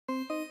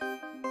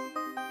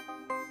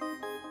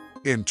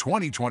In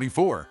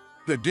 2024,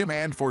 the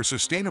demand for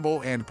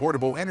sustainable and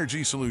portable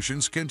energy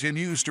solutions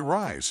continues to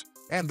rise,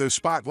 and the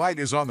spotlight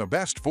is on the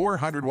best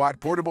 400-watt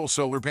portable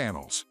solar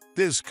panels.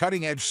 These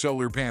cutting-edge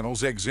solar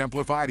panels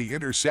exemplify the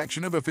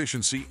intersection of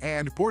efficiency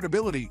and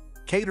portability,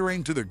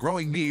 catering to the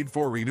growing need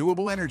for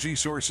renewable energy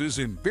sources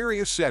in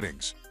various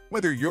settings.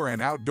 Whether you're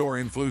an outdoor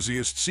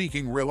enthusiast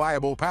seeking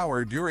reliable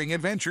power during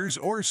adventures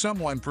or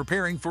someone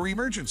preparing for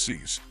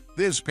emergencies,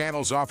 these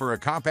panels offer a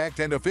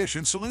compact and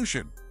efficient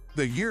solution.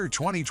 The year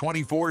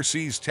 2024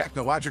 sees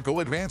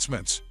technological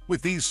advancements,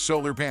 with these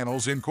solar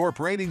panels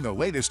incorporating the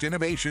latest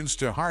innovations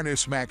to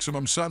harness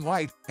maximum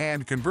sunlight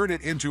and convert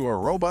it into a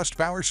robust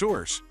power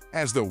source.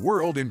 As the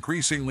world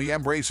increasingly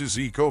embraces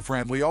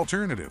eco-friendly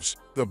alternatives,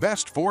 the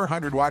best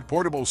 400-watt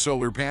portable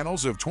solar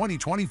panels of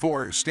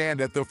 2024 stand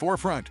at the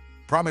forefront,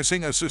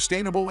 promising a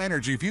sustainable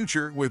energy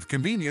future with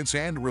convenience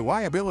and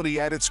reliability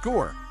at its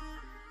core.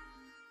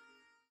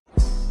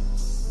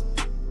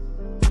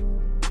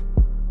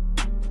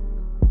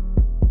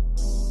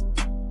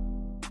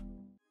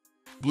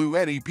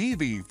 BLUETTI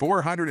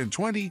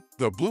PV420.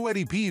 The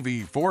BLUETTI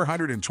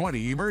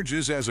PV420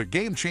 emerges as a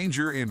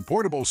game-changer in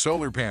portable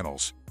solar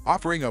panels,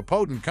 offering a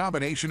potent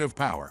combination of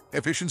power,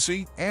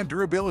 efficiency, and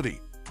durability.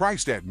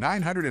 Priced at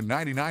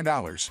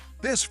 $999,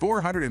 this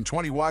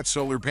 420-watt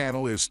solar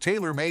panel is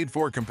tailor-made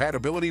for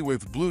compatibility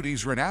with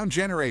BLUETTI's renowned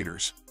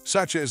generators,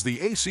 such as the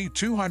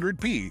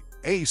AC200P,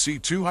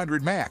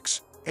 AC200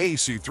 Max,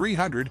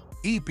 AC300,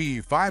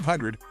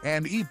 EP500,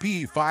 and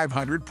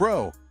EP500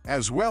 Pro,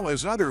 as well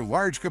as other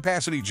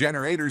large-capacity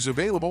generators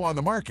available on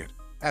the market.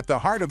 At the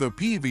heart of the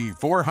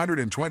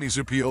PV420's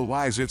appeal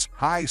lies its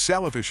high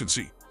cell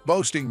efficiency,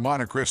 boasting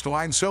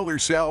monocrystalline solar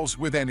cells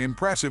with an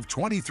impressive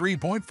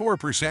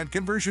 23.4%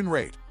 conversion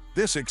rate.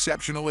 This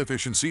exceptional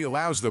efficiency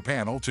allows the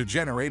panel to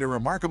generate a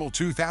remarkable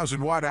 2,000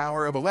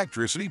 watt-hour of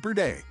electricity per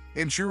day,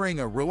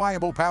 ensuring a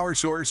reliable power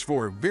source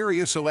for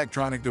various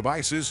electronic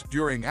devices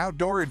during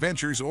outdoor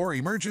adventures or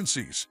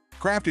emergencies.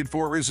 Crafted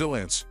for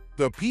resilience,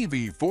 the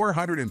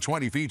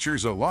PV420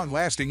 features a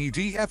long-lasting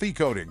ETFE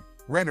coating,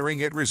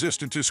 rendering it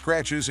resistant to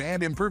scratches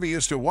and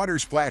impervious to water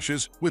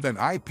splashes with an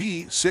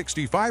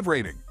IP65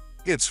 rating.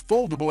 Its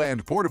foldable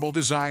and portable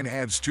design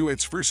adds to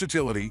its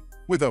versatility,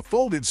 with a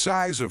folded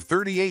size of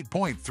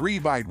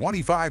 38.3 by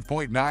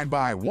 25.9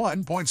 by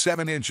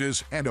 1.7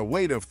 inches and a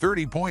weight of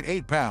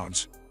 30.8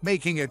 pounds,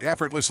 making it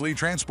effortlessly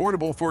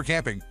transportable for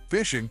camping,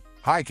 fishing,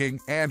 hiking,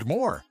 and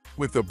more.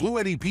 With the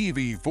BLUETTI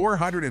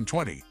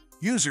PV420,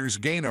 users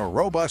gain a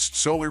robust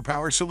solar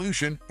power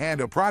solution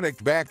and a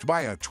product backed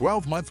by a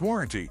 12-month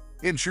warranty,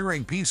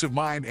 ensuring peace of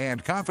mind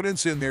and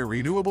confidence in their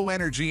renewable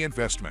energy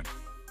investment.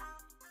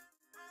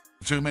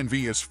 VTOMAN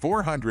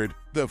VS400.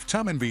 The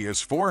VTOMAN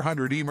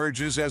VS400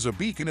 emerges as a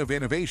beacon of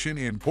innovation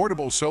in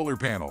portable solar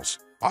panels,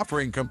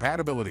 offering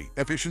compatibility,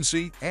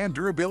 efficiency, and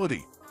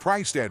durability.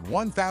 Priced at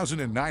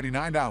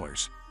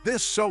 $1,099,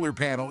 this solar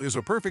panel is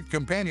a perfect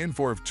companion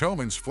for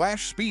VTOMAN's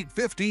Flash Speed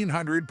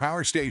 1500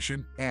 power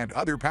station and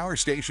other power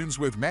stations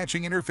with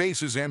matching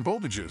interfaces and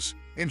voltages,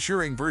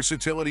 ensuring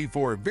versatility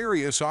for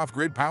various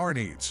off-grid power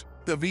needs.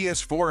 The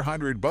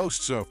VS400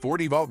 boasts a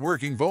 40-volt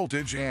working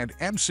voltage and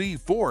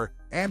MC4,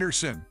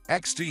 Anderson,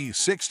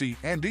 XT60,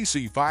 and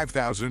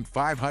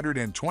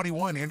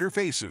DC5521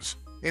 interfaces,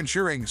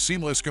 ensuring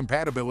seamless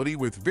compatibility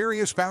with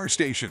various power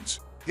stations.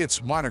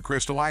 Its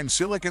monocrystalline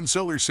silicon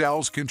solar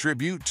cells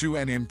contribute to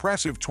an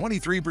impressive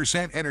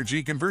 23%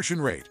 energy conversion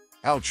rate,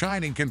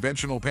 outshining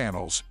conventional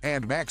panels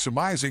and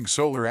maximizing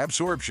solar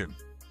absorption.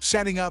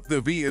 Setting up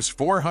the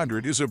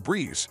VS400 is a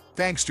breeze,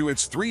 thanks to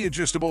its 3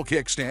 adjustable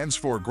kickstands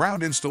for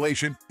ground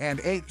installation and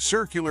 8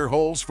 circular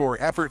holes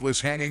for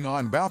effortless hanging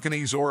on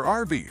balconies or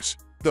RVs.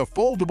 The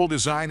foldable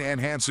design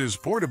enhances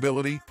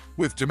portability,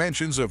 with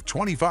dimensions of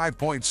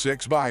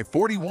 25.6 by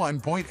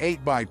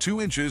 41.8 by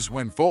 2 inches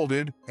when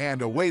folded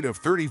and a weight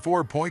of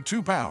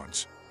 34.2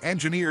 pounds.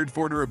 Engineered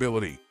for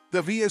durability,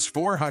 the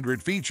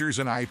VS400 features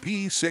an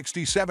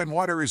IP67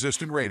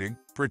 water-resistant rating,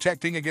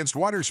 protecting against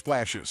water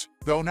splashes,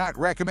 though not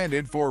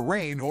recommended for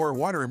rain or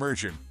water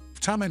immersion.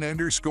 VTOMAN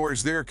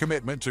underscores their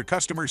commitment to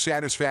customer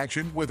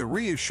satisfaction with a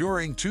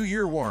reassuring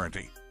 2-year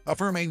warranty,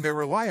 affirming the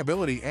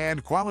reliability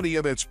and quality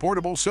of its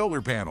portable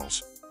solar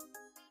panels.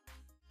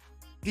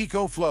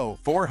 ECOFLOW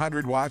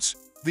 400 watts.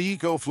 The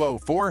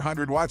ECOFLOW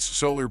 400 watts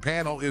solar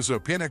panel is a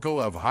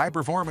pinnacle of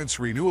high-performance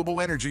renewable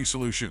energy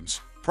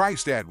solutions,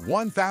 priced at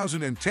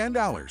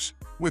 $1,010.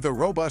 With a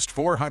robust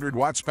 400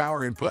 watts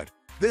power input,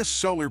 this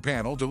solar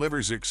panel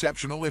delivers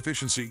exceptional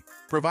efficiency,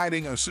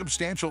 providing a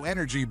substantial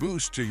energy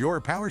boost to your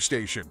power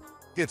station.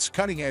 Its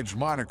cutting-edge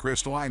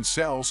monocrystalline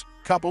cells,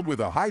 coupled with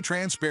a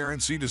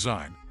high-transparency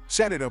design,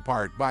 set it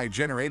apart by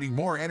generating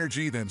more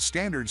energy than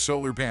standard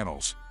solar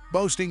panels,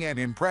 boasting an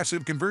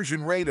impressive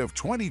conversion rate of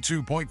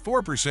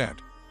 22.4%.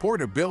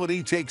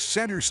 Portability takes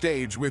center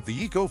stage with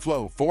the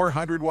ECOFLOW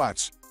 400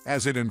 watts,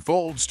 as it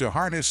unfolds to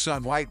harness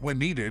sunlight when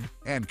needed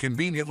and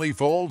conveniently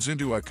folds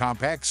into a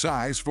compact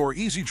size for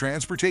easy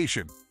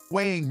transportation.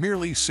 Weighing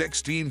merely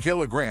 16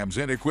 kilograms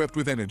and equipped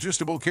with an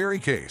adjustable carry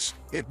case,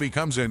 it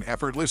becomes an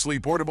effortlessly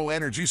portable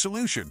energy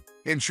solution,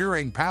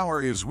 ensuring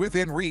power is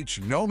within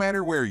reach no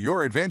matter where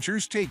your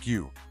adventures take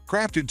you.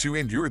 Crafted to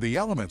endure the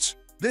elements,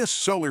 this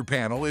solar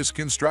panel is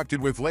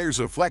constructed with layers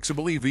of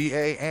flexible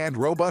EVA and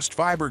robust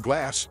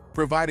fiberglass,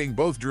 providing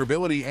both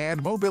durability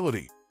and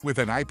mobility. With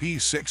an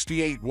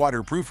IP68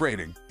 waterproof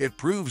rating, it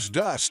proves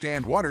dust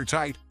and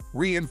watertight,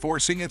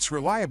 reinforcing its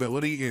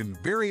reliability in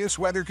various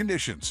weather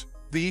conditions.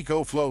 The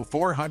EcoFlow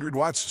 400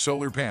 watts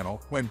solar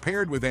panel, when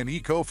paired with an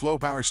EcoFlow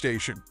power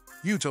station,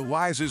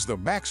 utilizes the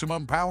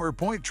maximum power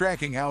point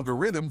tracking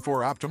algorithm for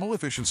optimal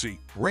efficiency,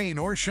 rain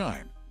or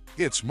shine.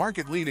 Its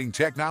market-leading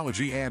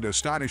technology and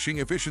astonishing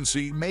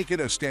efficiency make it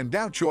a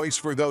standout choice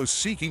for those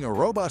seeking a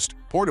robust,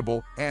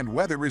 portable, and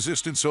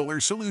weather-resistant solar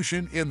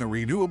solution in the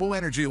renewable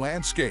energy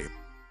landscape.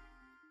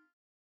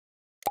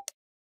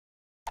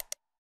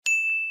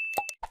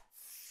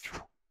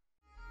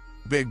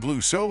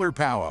 BigBlue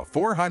SolarPowa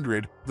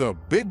 400. The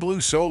BigBlue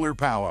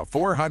SolarPowa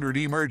 400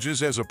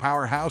 emerges as a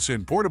powerhouse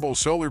in portable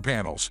solar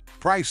panels,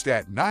 priced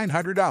at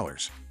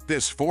 $900.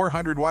 This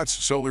 400 watts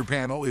solar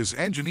panel is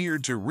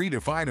engineered to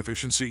redefine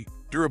efficiency,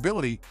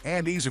 durability,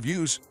 and ease of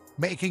use,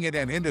 making it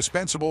an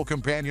indispensable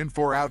companion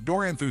for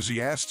outdoor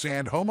enthusiasts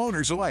and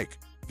homeowners alike.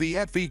 The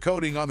ECOFLOW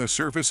coating on the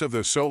surface of the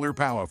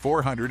SolarPowa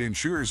 400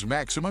 ensures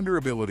maximum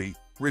durability,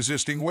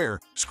 resisting wear,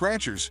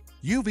 scratches,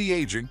 UV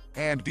aging,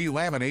 and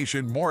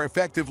delamination more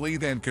effectively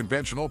than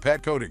conventional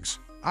PET coatings.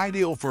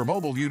 Ideal for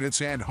mobile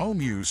units and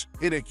home use,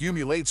 it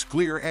accumulates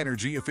clear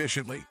energy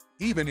efficiently,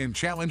 even in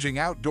challenging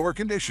outdoor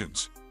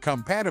conditions.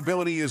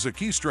 Compatibility is a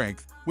key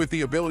strength, with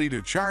the ability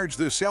to charge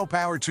the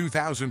CellPower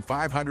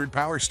 2500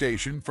 power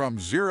station from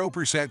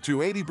 0% to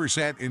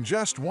 80% in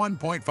just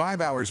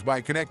 1.5 hours by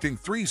connecting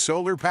 3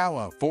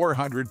 SolarPowa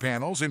 400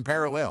 panels in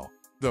parallel.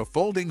 The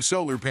folding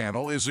solar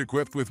panel is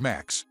equipped with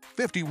max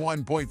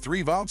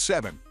 51.3 volt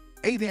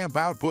 7.8 amp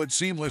output,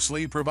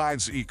 seamlessly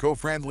provides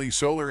eco-friendly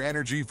solar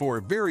energy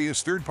for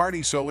various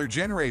third-party solar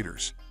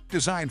generators.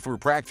 Designed for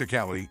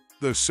practicality,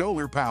 the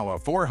SolarPowa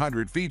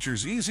 400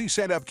 features easy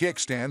setup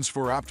kickstands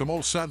for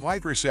optimal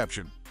sunlight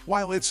reception,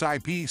 while its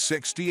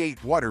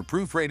IP68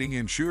 waterproof rating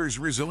ensures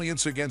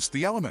resilience against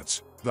the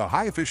elements. The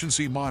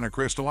high-efficiency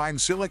monocrystalline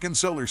silicon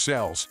solar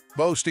cells,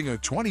 boasting a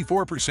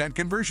 24%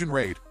 conversion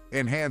rate,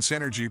 enhance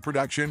energy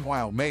production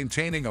while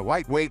maintaining a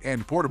lightweight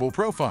and portable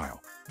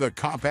profile. The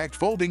compact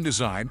folding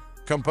design,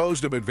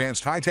 composed of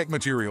advanced high-tech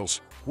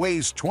materials,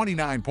 weighs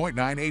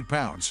 29.98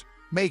 pounds,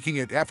 making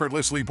it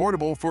effortlessly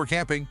portable for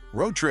camping,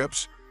 road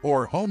trips,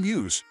 or home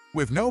use.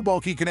 With no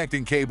bulky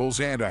connecting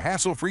cables and a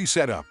hassle-free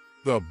setup,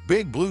 the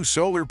BigBlue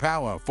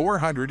SolarPowa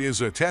 400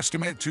 is a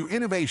testament to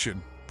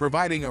innovation,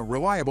 providing a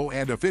reliable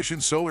and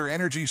efficient solar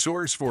energy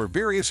source for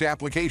various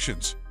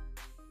applications.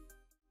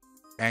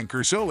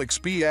 Anker SOLIX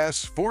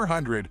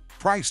PS400,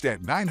 priced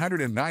at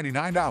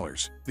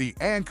 $999. The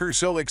Anker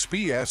SOLIX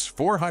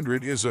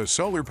PS400 is a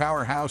solar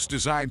powerhouse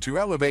designed to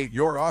elevate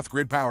your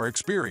off-grid power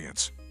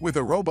experience. With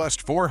a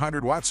robust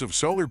 400 watts of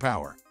solar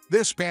power,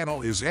 this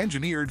panel is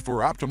engineered for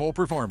optimal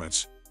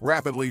performance,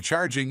 rapidly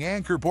charging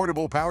Anker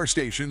portable power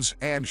stations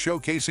and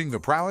showcasing the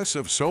prowess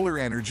of solar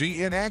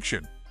energy in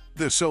action.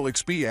 The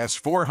SOLIX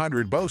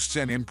PS400 boasts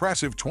an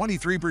impressive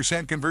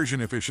 23% conversion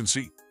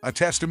efficiency, a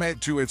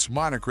testament to its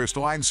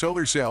monocrystalline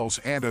solar cells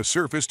and a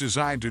surface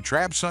designed to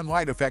trap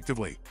sunlight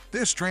effectively.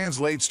 This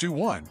translates to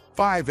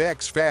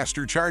 1.5x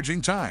faster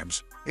charging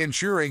times,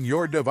 ensuring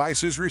your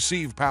devices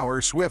receive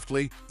power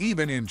swiftly,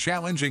 even in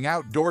challenging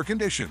outdoor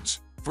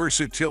conditions.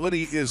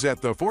 Versatility is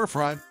at the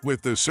forefront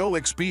with the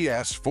SOLIX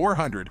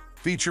PS400,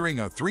 featuring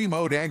a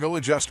 3-mode angle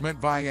adjustment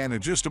via an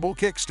adjustable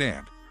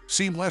kickstand.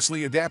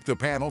 Seamlessly adapt the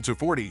panel to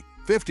 40,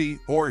 50,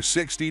 or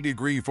 60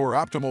 degrees for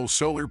optimal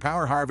solar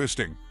power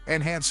harvesting,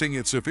 enhancing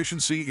its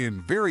efficiency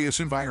in various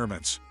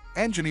environments.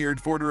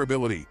 Engineered for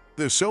durability,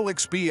 the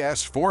SOLIX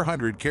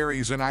PS400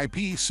 carries an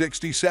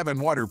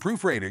IP67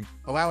 waterproof rating,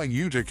 allowing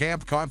you to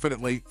camp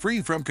confidently,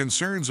 free from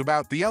concerns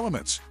about the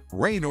elements,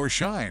 rain or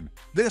shine.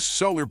 This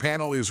solar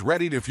panel is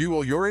ready to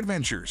fuel your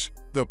adventures.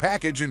 The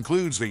package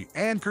includes the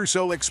Anker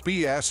SOLIX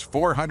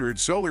PS400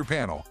 solar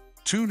panel,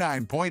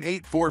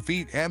 29.84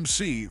 feet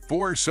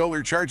MC4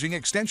 solar charging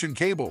extension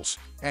cables,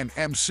 and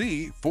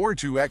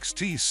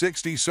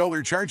MC42XT60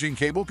 solar charging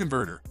cable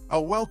converter, a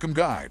welcome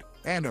guide,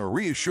 and a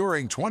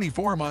reassuring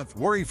 24-month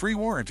worry-free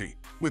warranty.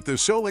 With the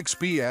SOLIX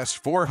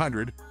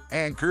PS400,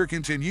 Anker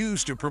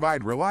continues to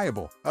provide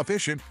reliable,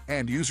 efficient,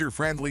 and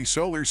user-friendly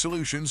solar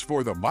solutions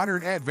for the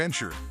modern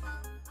adventure.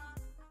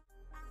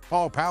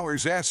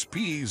 ALLPOWERS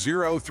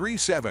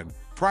SP037,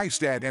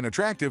 priced at an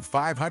attractive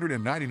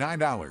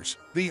 $599.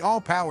 The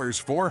ALLPOWERS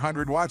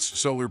 400 watts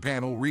solar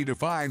panel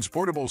redefines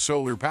portable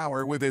solar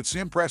power with its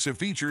impressive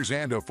features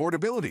and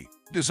affordability.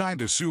 Designed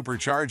to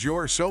supercharge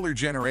your solar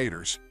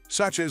generators,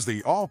 such as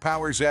the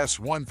ALLPOWERS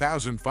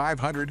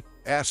S1500,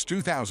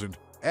 S2000,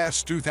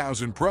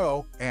 S2000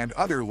 Pro, and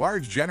other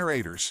large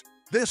generators.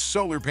 This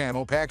solar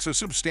panel packs a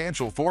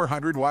substantial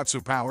 400 watts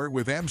of power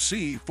with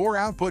MC4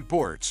 output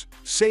ports.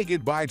 Say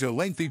goodbye to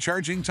lengthy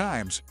charging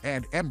times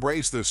and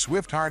embrace the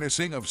swift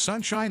harnessing of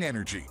sunshine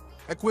energy.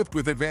 Equipped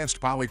with advanced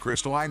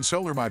polycrystalline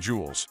solar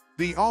modules,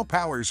 the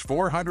ALLPOWERS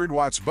 400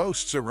 watts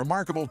boasts a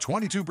remarkable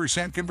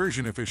 22%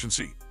 conversion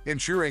efficiency,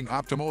 ensuring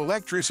optimal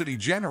electricity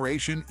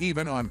generation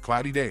even on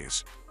cloudy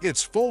days.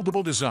 Its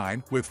foldable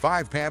design, with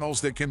 5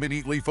 panels that can be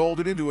neatly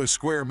folded into a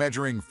square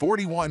measuring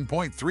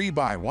 41.3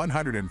 by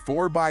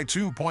 104 by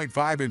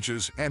 2.5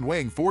 inches and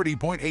weighing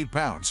 40.8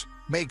 pounds,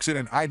 makes it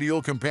an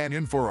ideal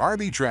companion for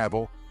RV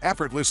travel,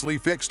 effortlessly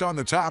fixed on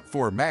the top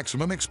for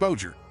maximum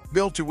exposure.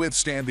 Built to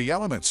withstand the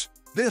elements,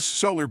 this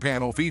solar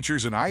panel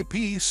features an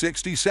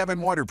IP67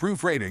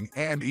 waterproof rating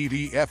and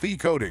EDFE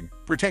coating,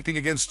 protecting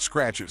against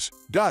scratches,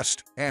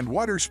 dust, and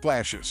water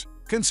splashes.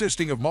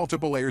 Consisting of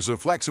multiple layers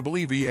of flexible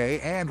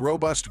EVA and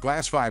robust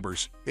glass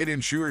fibers, it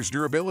ensures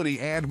durability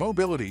and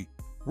mobility,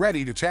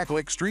 ready to tackle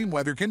extreme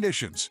weather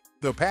conditions.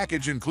 The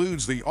package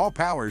includes the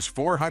ALLPOWERS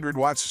 400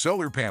 watts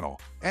solar panel,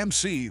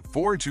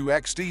 MC4 to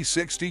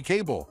XT60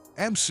 cable,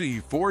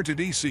 MC4 to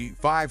DC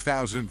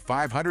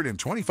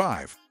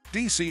 5525,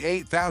 DC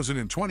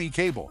 8020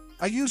 cable,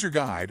 a user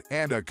guide,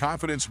 and a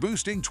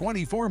confidence-boosting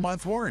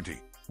 24-month warranty.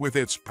 With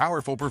its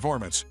powerful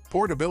performance,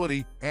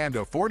 portability, and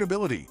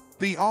affordability,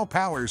 the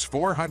ALLPOWERS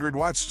 400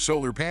 watts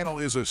solar panel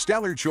is a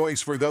stellar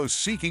choice for those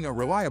seeking a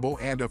reliable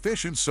and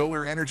efficient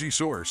solar energy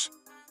source.